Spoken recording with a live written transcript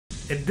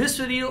In this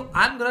video,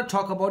 I'm gonna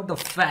talk about the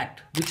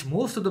fact which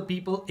most of the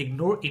people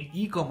ignore in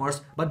e-commerce,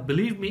 but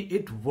believe me,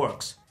 it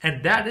works.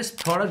 And that is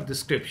product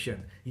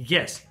description.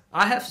 Yes,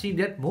 I have seen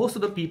that most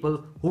of the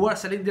people who are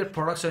selling their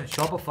products on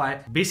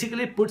Shopify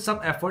basically put some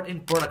effort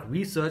in product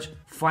research,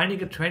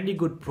 finding a trendy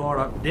good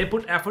product. They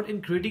put effort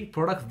in creating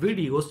product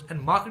videos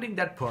and marketing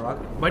that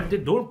product, but they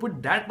don't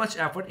put that much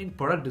effort in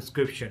product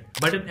description.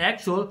 But in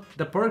actual,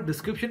 the product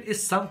description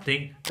is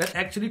something that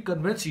actually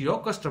convinces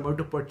your customer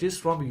to purchase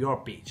from your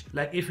page.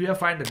 Like if you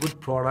have find a good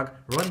product,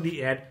 run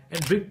the ad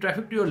and bring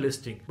traffic to your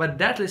listing, but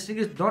that listing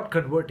is not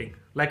converting.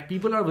 Like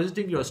people are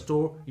visiting your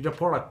store, your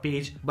product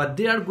page, but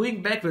they are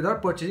going back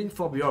without purchasing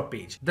from your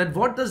page. Then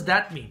what does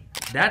that mean?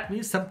 That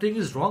means something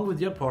is wrong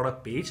with your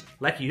product page,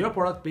 like your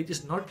product page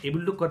is not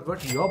able to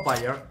convert your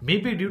buyer,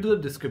 maybe due to the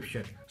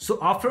description. So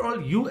after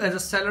all, you as a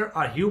seller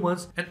are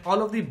humans, and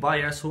all of the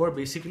buyers who are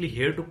basically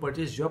here to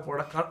purchase your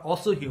product are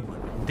also human.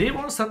 They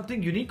want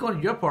something unique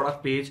on your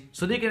product page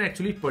so they can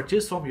actually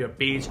purchase from your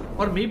page,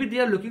 or maybe they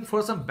are looking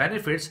for some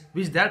benefits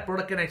which that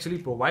product can actually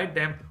provide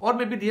them, or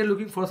maybe they are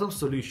looking for some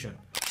solution.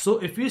 So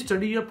if you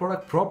study your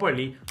product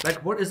properly,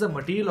 like what is the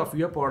material of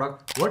your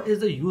product, what is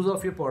the use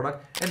of your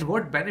product, and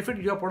what benefit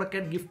your product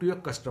can give to your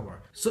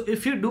customer. So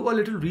if you do a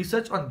little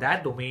research on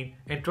that domain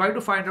and try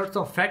to find out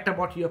some fact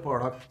about your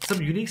product,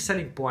 some unique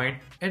selling point,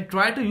 and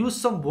try to use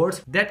some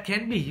words that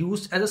can be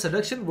used as a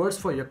seduction words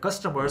for your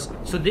customers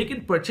so they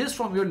can purchase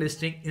from your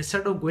listing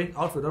instead of going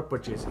out without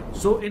purchasing.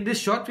 So in this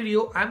short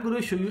video, I'm going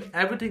to show you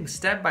everything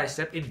step by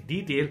step in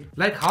detail,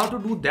 like how to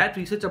do that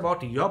research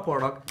about your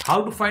product,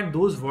 how to find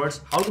those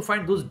words, how to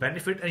find those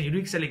benefit and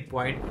unique selling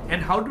point, and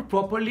how to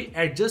properly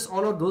adjust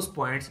all of those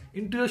points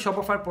into your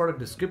Shopify product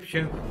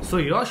description so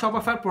your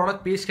Shopify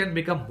product page can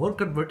become more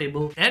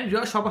convertible and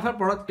your Shopify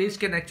product page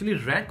can actually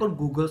rank on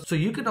Google, so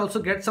you can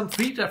also get some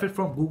free traffic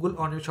from Google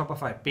on your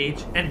Shopify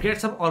page and get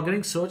some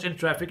organic search and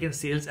traffic and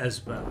sales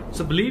as well.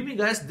 So believe me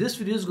guys, this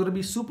video is going to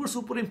be super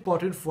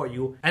important for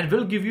you and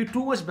will give you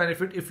too much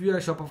benefit if you are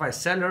a Shopify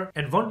seller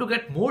and want to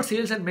get more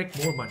sales and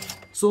make more money.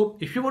 So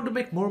if you want to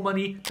make more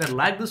money, then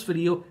like this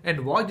video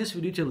and watch this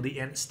video till the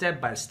end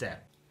step by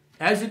step.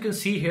 As you can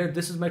see here,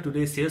 this is my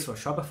today's sales for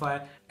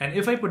Shopify, and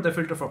if I put the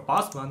filter for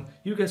past month,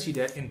 you can see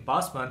that in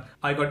past month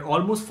I got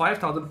almost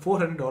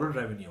 $5,400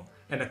 revenue.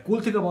 And the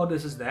cool thing about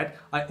this is that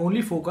I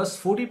only focus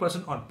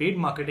 40% on paid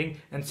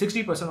marketing and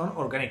 60% on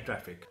organic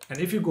traffic. And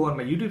if you go on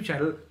my YouTube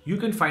channel, you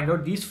can find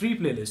out these free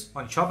playlists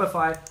on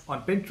Shopify,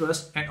 on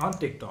Pinterest, and on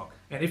TikTok.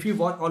 And if you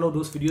watch all of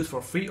those videos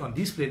for free on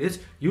these playlists,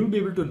 you'll be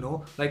able to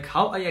know like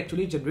how I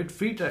actually generate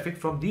free traffic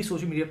from these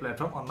social media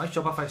platforms on my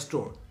Shopify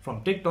store,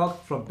 from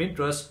TikTok, from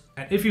Pinterest.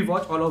 And if you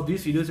watch all of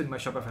these videos in my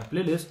Shopify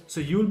playlist, so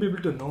you'll be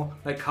able to know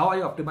like how I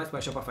optimize my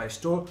Shopify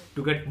store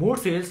to get more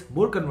sales,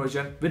 more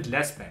conversion with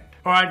less spend.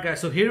 Alright guys,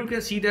 so here you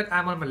can see that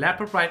I'm on my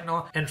laptop right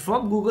now, and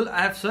from Google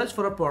I have searched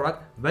for a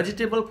product,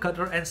 vegetable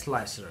cutter and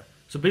slicer.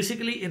 So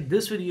basically in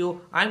this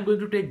video, I'm going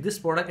to take this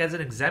product as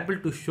an example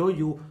to show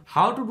you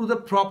how to do the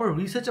proper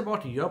research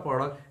about your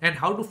product and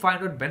how to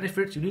find out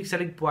benefits, unique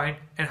selling point,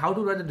 and how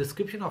to write the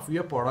description of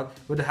your product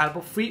with the help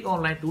of free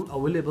online tool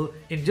available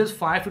in just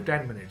 5 to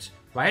 10 minutes,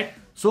 right?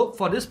 So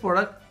for this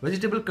product,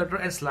 vegetable cutter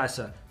and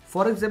slicer,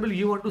 for example,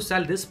 you want to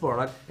sell this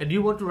product and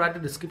you want to write a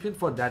description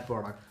for that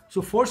product.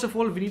 So first of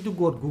all, we need to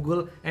go to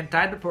Google and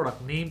type the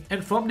product name,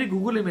 and from the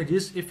Google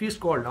images, if you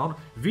scroll down,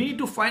 we need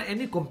to find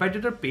any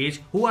competitor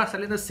page who are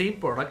selling the same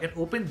product and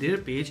open their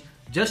page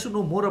just to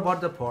know more about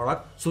the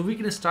product so we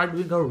can start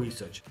doing our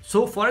research.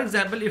 So for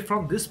example, if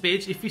from this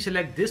page, if we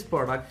select this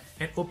product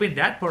and open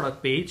that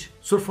product page,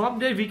 so from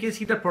there we can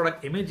see the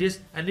product images,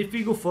 and if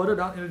we go further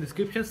down in the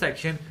description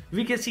section,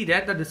 we can see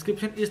that the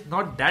description is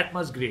not that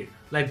much great.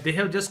 Like they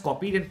have just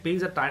copied and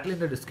pasted the title in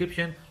the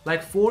description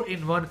like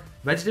 4-in-1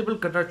 vegetable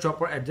cutter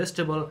chopper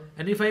adjustable,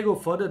 and if I go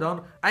further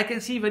down, I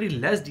can see very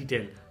less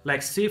detail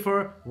like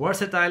safer,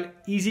 versatile,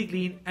 easy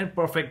clean and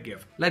perfect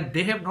gift. Like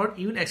they have not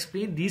even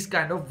explained these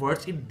kind of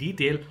words in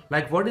detail,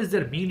 like what is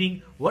their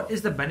meaning, what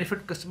is the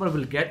benefit customer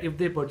will get if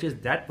they purchase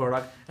that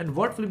product, and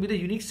what will be the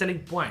unique selling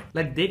point.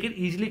 Like they can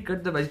easily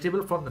cut the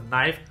vegetable from the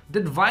knife,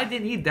 then why they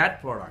need that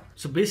product.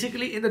 So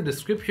basically in the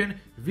description,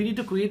 we need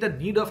to create the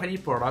need of any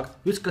product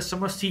which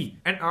customers see,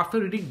 and after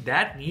reading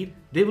that need,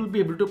 they will be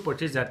able to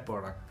purchase that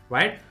product,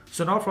 right?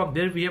 So now from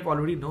there we have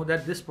already know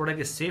that this product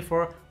is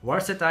safer,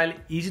 versatile,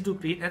 easy to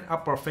clean and a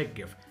perfect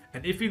gift.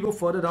 And if we go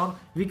further down,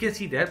 we can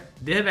see that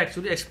they have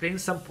actually explained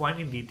some point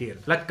in detail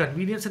like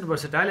convenience and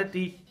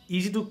versatility,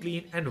 easy to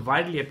clean and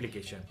widely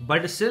application.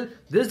 But still,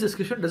 this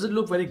description doesn't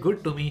look very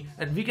good to me,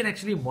 and we can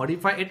actually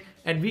modify it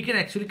and we can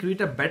actually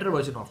create a better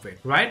version of it,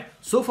 right?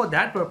 So for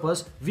that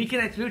purpose, we can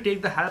actually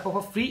take the help of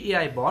a free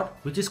AI bot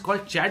which is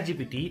called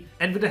ChatGPT,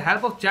 and with the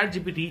help of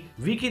ChatGPT,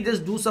 we can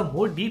just do some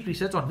more deep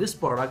research on this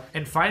product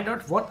and find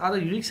out what are the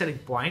unique selling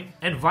point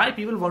and why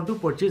people want to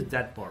purchase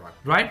that product,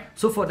 right?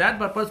 So for that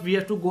purpose, we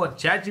have to go on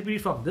ChatGPT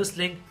from this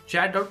link,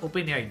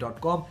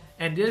 chat.openai.com,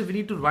 and there we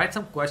need to write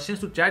some questions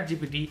to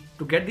ChatGPT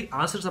to get the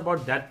answers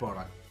about that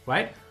product,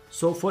 right?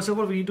 So first of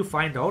all, we need to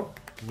find out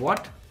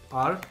what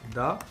are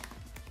the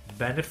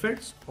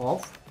benefits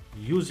of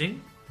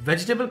using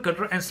vegetable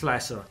cutter and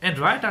slicer. And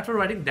right after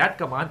writing that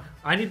command,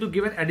 I need to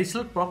give an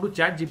additional prompt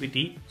to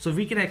ChatGPT so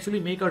we can actually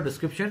make our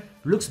description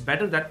looks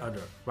better than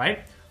other, right?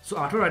 So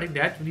after writing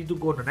that, we need to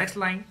go to the next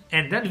line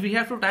and then we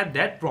have to type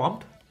that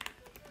prompt.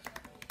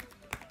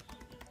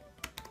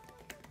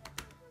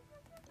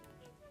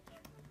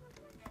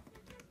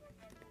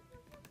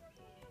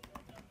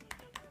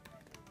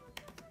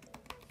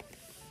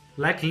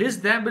 Like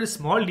list them with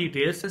small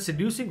details and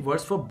seducing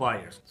words for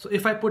buyers. So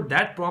if I put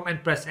that prompt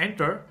and press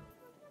enter.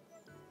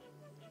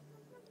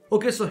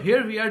 Okay, so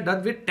here we are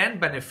done with 10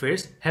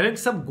 benefits, having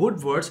some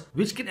good words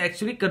which can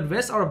actually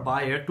convince our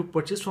buyer to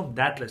purchase from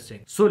that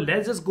listing. So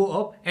let's just go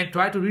up and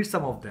try to read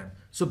some of them.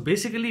 So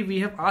basically we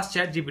have asked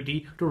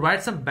ChatGPT to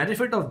write some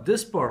benefit of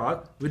this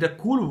product with a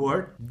cool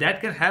word that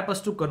can help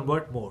us to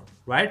convert more,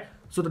 right?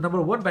 So the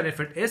number one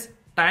benefit is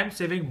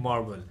time-saving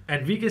marvel.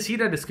 And we can see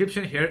the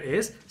description here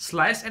is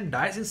slice and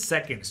dice in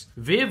seconds.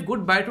 Wave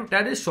goodbye to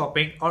tedious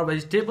shopping or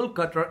vegetable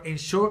cutter,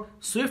 ensure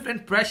swift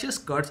and precious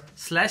cuts,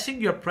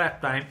 slashing your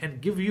prep time and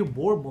give you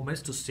more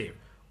moments to save.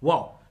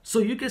 Wow. So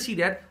you can see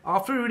that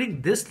after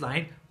reading this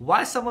line,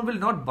 why someone will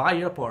not buy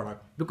your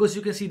product, because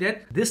you can see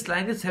that this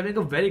line is having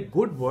a very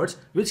good words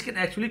which can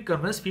actually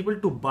convince people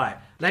to buy.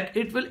 Like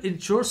it will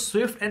ensure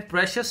swift and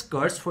precious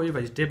cuts for your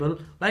vegetable.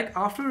 Like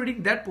after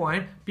reading that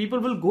point, people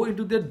will go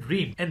into their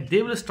dream and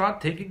they will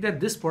start thinking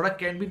that this product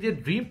can be their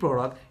dream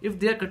product if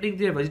they are cutting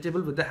their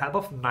vegetable with the help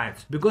of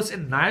knives, because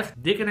in knife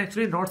they can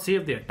actually not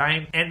save their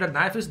time and the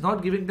knife is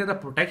not giving them the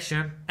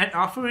protection. And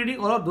after reading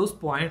all of those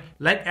points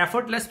like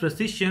effortless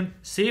precision,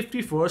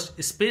 safety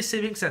first, space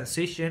saving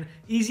sensation,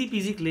 easy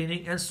peasy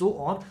cleaning and so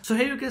on. So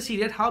here you can see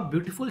that how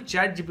beautiful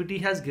ChatGPT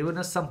has given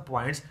us some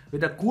points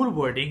with a cool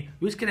wording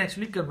which can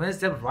actually convince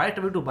them right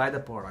away to buy the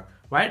product,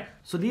 right?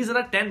 So these are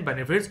the 10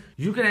 benefits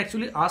you can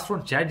actually ask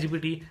from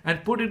ChatGPT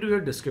and put into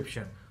your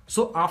description.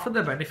 So after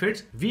the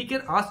benefits, we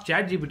can ask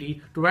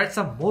ChatGPT to write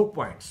some more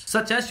points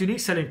such as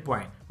unique selling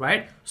point,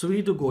 right? So we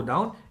need to go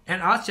down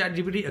and ask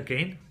ChatGPT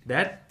again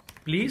that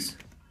please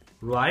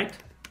write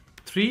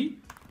 3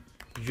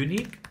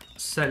 unique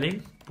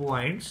selling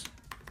points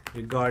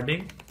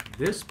regarding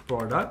this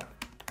product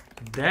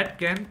that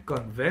can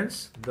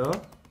convince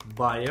the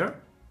buyer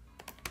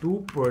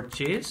to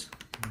purchase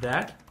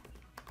that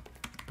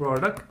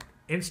product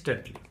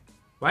instantly,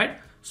 right?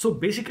 So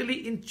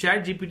basically in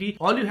ChatGPT,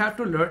 all you have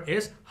to learn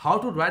is how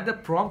to write the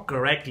prompt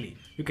correctly.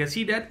 You can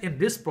see that in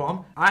this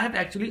prompt, I have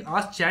actually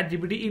asked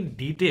ChatGPT in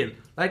detail.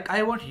 Like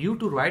I want you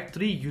to write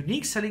 3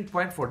 unique selling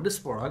points for this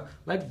product.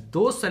 Like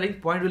those selling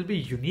points will be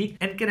unique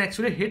and can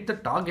actually hit the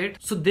target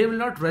so they will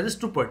not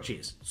resist to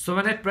purchase. So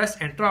when I press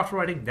enter after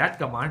writing that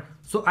command,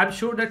 so I'm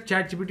sure that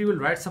ChatGPT will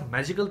write some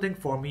magical thing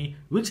for me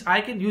which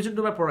I can use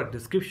into my product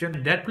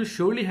description. That will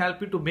surely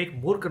help me to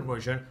make more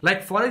conversion.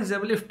 Like for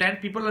example, if 10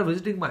 people are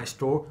visiting my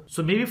store,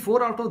 so maybe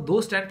 4 out of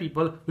those 10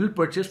 people will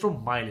purchase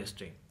from my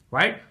listing,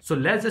 right? So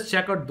let's just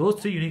check out those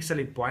 3 unique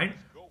selling points.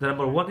 The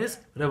number one is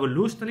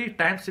revolutionary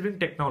time-saving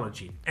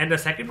technology. And the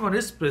second one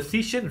is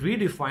precision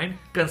redefined,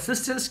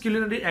 consistent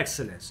culinary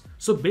excellence.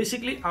 So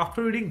basically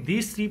after reading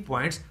these 3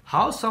 points,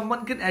 how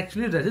someone can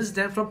actually resist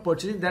them from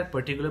purchasing that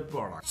particular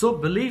product. So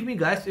believe me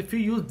guys, if you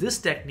use this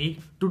technique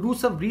to do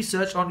some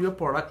research on your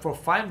product for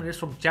 5 minutes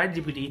from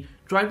ChatGPT,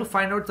 try to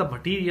find out the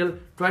material,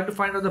 try to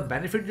find out the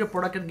benefit your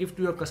product can give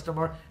to your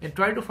customer, and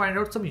try to find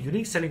out some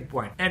unique selling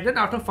point. And then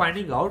after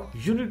finding out,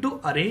 you need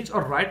to arrange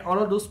or write all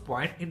of those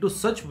points into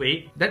such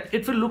way that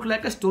it will look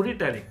like a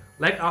storytelling.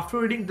 Like after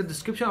reading the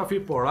description of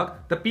your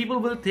product, the people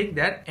will think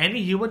that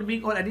any human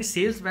being or any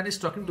salesman is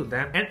talking to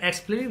them and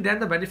explaining them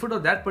the benefit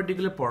of that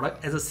particular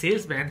product as a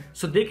salesman,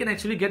 so they can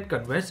actually get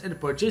convinced and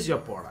purchase your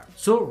product.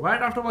 So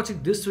right after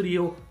watching this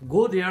video,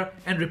 go there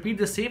and repeat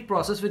the same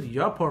process with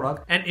your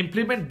product and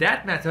implement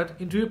that method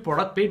into your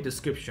product page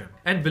description.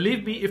 And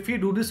believe me, if you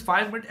do this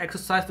 5-minute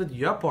exercise with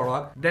your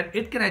product, then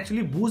it can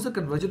actually boost the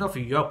conversion of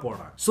your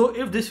product. So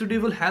if this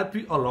video will help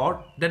you a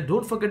lot, then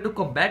don't forget to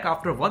come back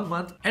after 1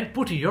 month and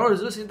put your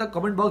results in the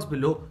comment box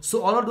below,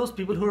 so all of those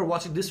people who are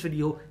watching this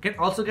video can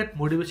also get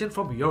motivation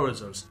from your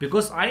results,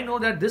 because I know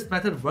that this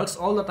method works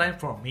all the time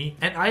for me,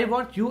 and I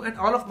want you and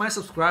all of my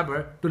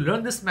subscribers to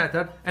learn this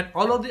method and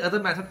all of the other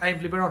methods I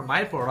implement on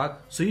my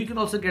product, so you can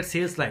also get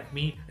sales like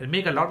me and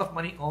make a lot of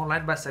money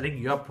online by selling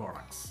your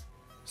products.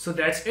 So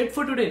that's it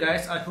for today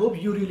guys. I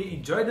hope you really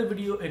enjoyed the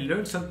video and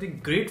learned something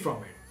great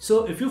from it.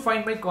 So if you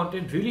find my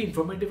content really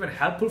informative and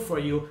helpful for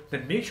you,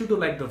 then make sure to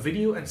like the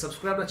video and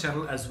subscribe the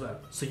channel as well,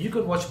 so you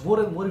can watch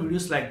more and more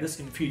videos like this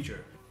in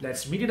future.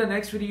 Let's meet in the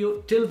next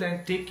video. Till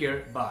then, take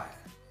care. Bye.